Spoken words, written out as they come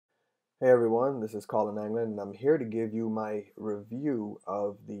Hey everyone, this is Colin Anglin, and I'm here to give you my review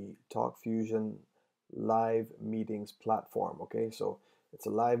of the TalkFusion live meetings platform. Okay, so it's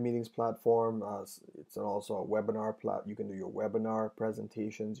a live meetings platform. It's also a webinar You can do your webinar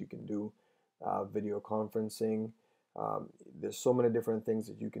presentations. You can do video conferencing. Um, there's so many different things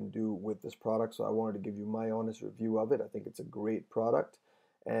that you can do with this product. So I wanted to give you my honest review of it. I think it's a great product,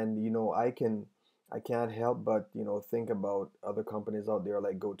 and I can't help but think about other companies out there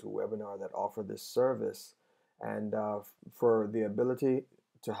like GoToWebinar that offer this service, and for the ability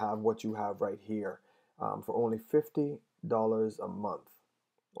to have what you have right here for only $50 a month.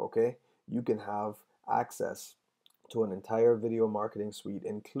 Okay, you can have access to an entire video marketing suite,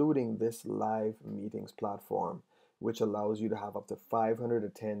 including this live meetings platform, which allows you to have up to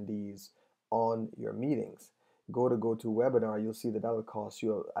 500 attendees on your meetings. Go to GoToWebinar, you'll see that that'll cost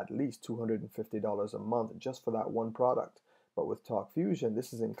you at least $250 a month just for that one product. But with TalkFusion,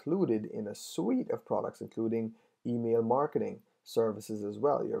 this is included in a suite of products, including email marketing services as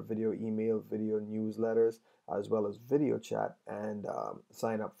well, your video email, video newsletters, as well as video chat and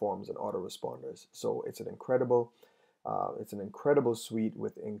sign up forms and autoresponders. So it's an incredible suite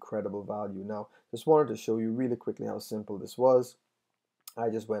with incredible value. Now, just wanted to show you really quickly how simple this was. I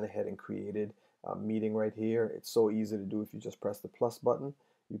just went ahead and created a meeting right here. It's so easy to do if you just press the plus button.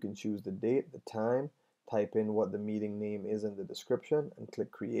 You can choose the date, the time, type in what the meeting name is in the description, and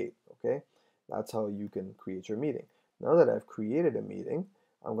click create. Okay, that's how you can create your meeting. Now that I've created a meeting,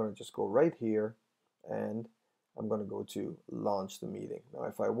 I'm going to just go right here and I'm going to go to launch the meeting. Now,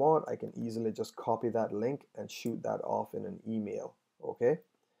 if I want, I can easily just copy that link and shoot that off in an email. Okay,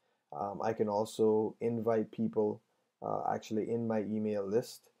 I can also invite people actually in my email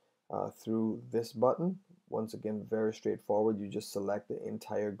list through this button. Once again, very straightforward. You just select the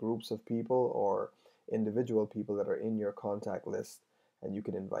entire groups of people or individual people that are in your contact list, and you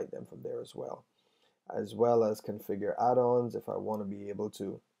can invite them from there as well as configure add-ons if I want to be able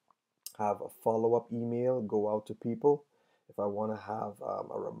to have a follow-up email go out to people. If I want to have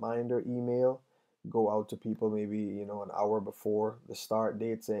a reminder email go out to people maybe an hour before the start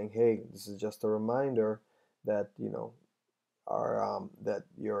date, saying, hey, this is just a reminder that that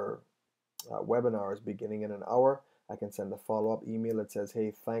your webinar is beginning in an hour. I can send a follow-up email that says,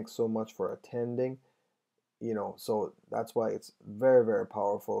 hey, thanks so much for attending. So that's why it's very, very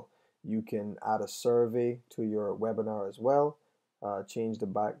powerful. You can add a survey to your webinar as well. Change the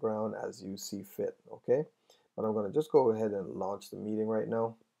background as you see fit. Okay, but I'm going to just go ahead and launch the meeting right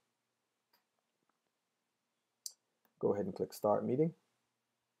now. Go ahead and click start meeting.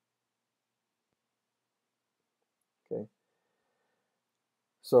 Okay,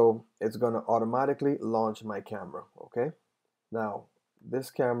 so it's going to automatically launch my camera. Okay, now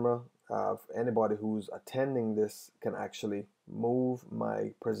this camera, anybody who's attending this can actually move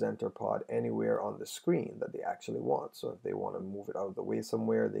my presenter pod anywhere on the screen that they actually want. So if they want to move it out of the way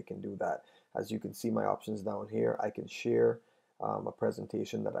somewhere, they can do that. As you can see my options down here, I can share a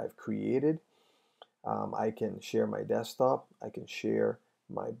presentation that I've created. I can share my desktop. I can share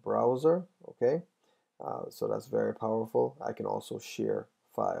my browser. Okay, so that's very powerful. I can also share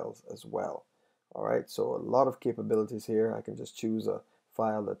files as well. All right, so a lot of capabilities here. I can just choose a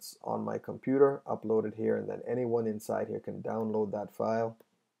file that's on my computer, upload it here, and then anyone inside here can download that file.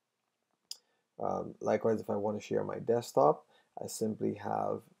 Likewise, if I want to share my desktop, I simply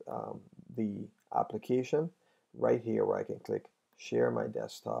have the application right here where I can click share my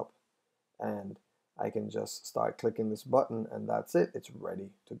desktop, and I can just start clicking this button, and that's it. It's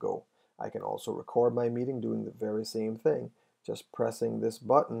ready to go. I can also record my meeting doing the very same thing, just pressing this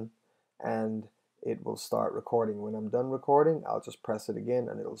button, and it will start recording. When I'm done recording, I'll just press it again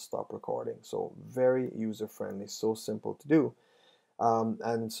and it'll stop recording. So very user friendly, so simple to do.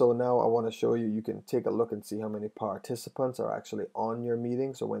 And so now I want to show you, you can take a look and see how many participants are actually on your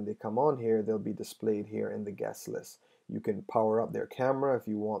meeting. So when they come on here, they'll be displayed here in the guest list. You can power up their camera if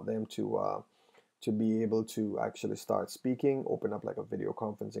you want them to be able to actually start speaking, open up like a video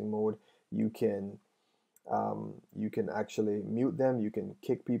conferencing mode. You can actually mute them. You can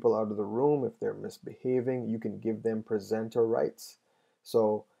kick people out of the room if they're misbehaving. You can give them presenter rights.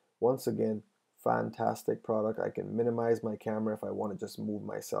 So once again, fantastic product. I can minimize my camera if I want to just move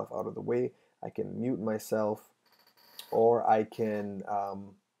myself out of the way. I can mute myself, or I can,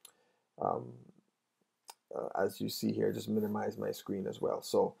 um, as you see here, just minimize my screen as well.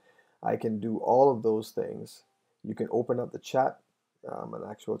 So I can do all of those things. You can open up the chat, an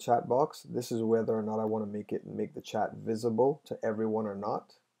actual chat box. This is whether or not I want to make the chat visible to everyone or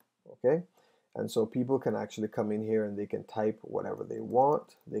not. Okay, and so people can actually come in here and they can type whatever they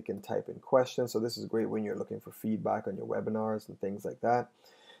want. They can type in questions. So this is great when you're looking for feedback on your webinars and things like that.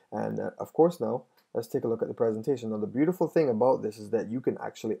 And of course, now let's take a look at the presentation. Now, the beautiful thing about this is that you can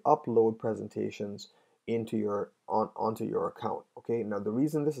actually upload presentations into onto your account. Okay, now the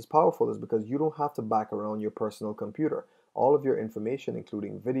reason this is powerful is because you don't have to back around your personal computer. All of your information,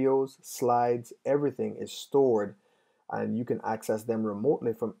 including videos, slides, everything is stored, and you can access them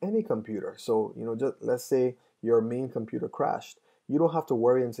remotely from any computer. So, just let's say your main computer crashed. You don't have to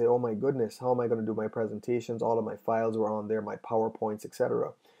worry and say, oh my goodness, how am I going to do my presentations? All of my files were on there, my PowerPoints,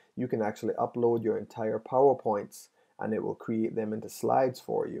 etc. You can actually upload your entire PowerPoints and it will create them into slides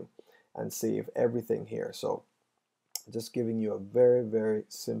for you and save everything here. So just giving you a very, very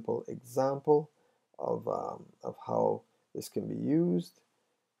simple example of how this can be used.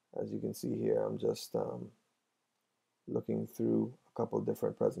 As you can see here, I'm just looking through a couple of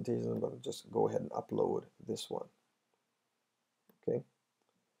different presentations. I'm going to just go ahead and upload this one. Okay,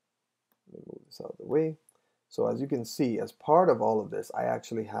 let me move this out of the way. So as you can see, as part of all of this, I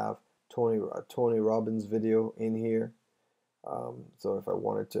actually have Tony Robbins video in here. So if I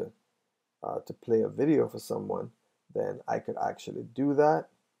wanted to play a video for someone, then I could actually do that.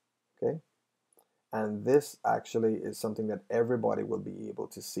 Okay, and this actually is something that everybody will be able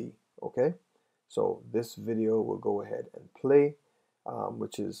to see. Okay, so this video will go ahead and play,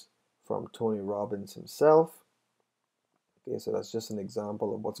 which is from Tony Robbins himself. Okay, so that's just an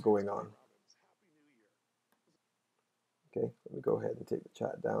example of what's going on. Okay, let me go ahead and take the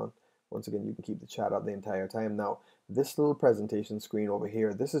chat down. Once again, you can keep the chat up the entire time. Now, this little presentation screen over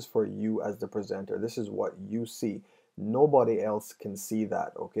here, this is for you as the presenter. This is what you see. Nobody else can see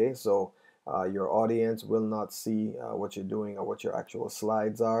that, okay? So your audience will not see what you're doing or what your actual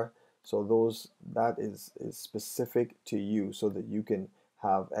slides are. So that is specific to you so that you can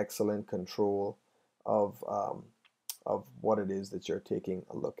have excellent control of what it is that you're taking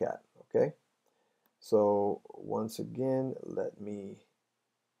a look at, okay? So once again, let me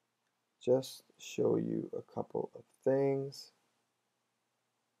just show you a couple of things.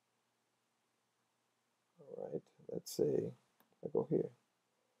 All right, let's say I go here.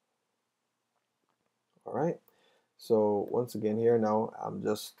 All right, so once again here now,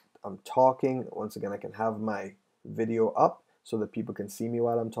 I'm talking. Once again, I can have my video up so that people can see me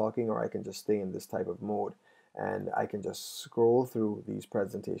while I'm talking, or I can just stay in this type of mode. And I can just scroll through these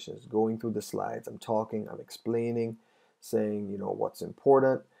presentations, going through the slides. I'm talking, I'm explaining, saying, what's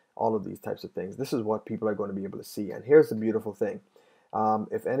important, all of these types of things. This is what people are going to be able to see. And here's the beautiful thing.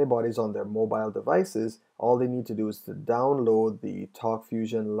 If anybody's on their mobile devices, all they need to do is to download the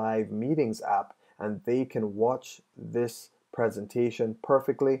TalkFusion Live Meetings app, and they can watch this presentation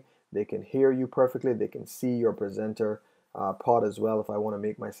perfectly. They can hear you perfectly. They can see your presenter pod as well if I want to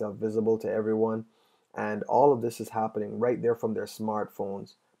make myself visible to everyone. And all of this is happening right there from their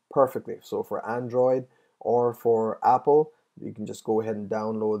smartphones perfectly. So for Android or for Apple, you can just go ahead and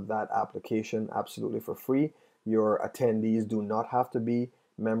download that application absolutely for free. Your attendees do not have to be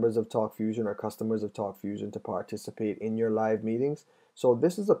members of TalkFusion or customers of TalkFusion to participate in your live meetings. So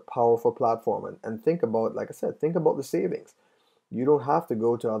this is a powerful platform. And think about, like I said, think about the savings. You don't have to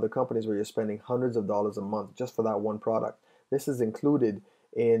go to other companies where you're spending hundreds of dollars a month just for that one product. This is included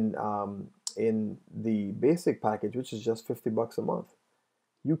in the basic package, which is just 50 bucks a month.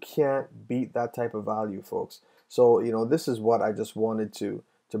 You can't beat that type of value, folks. So, this is what I just wanted to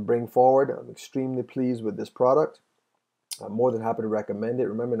bring forward. I'm extremely pleased with this product. I'm more than happy to recommend it.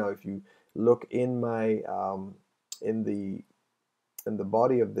 Remember now, if you look in my in the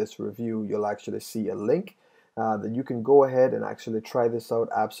body of this review, you'll actually see a link that you can go ahead and actually try this out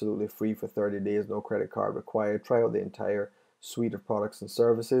absolutely free for 30 days, no credit card required. Try out the entire suite of products and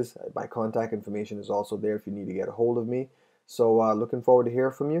services. My contact information is also there if you need to get a hold of me. So looking forward to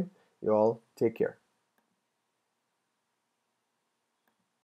hear from you. You all take care.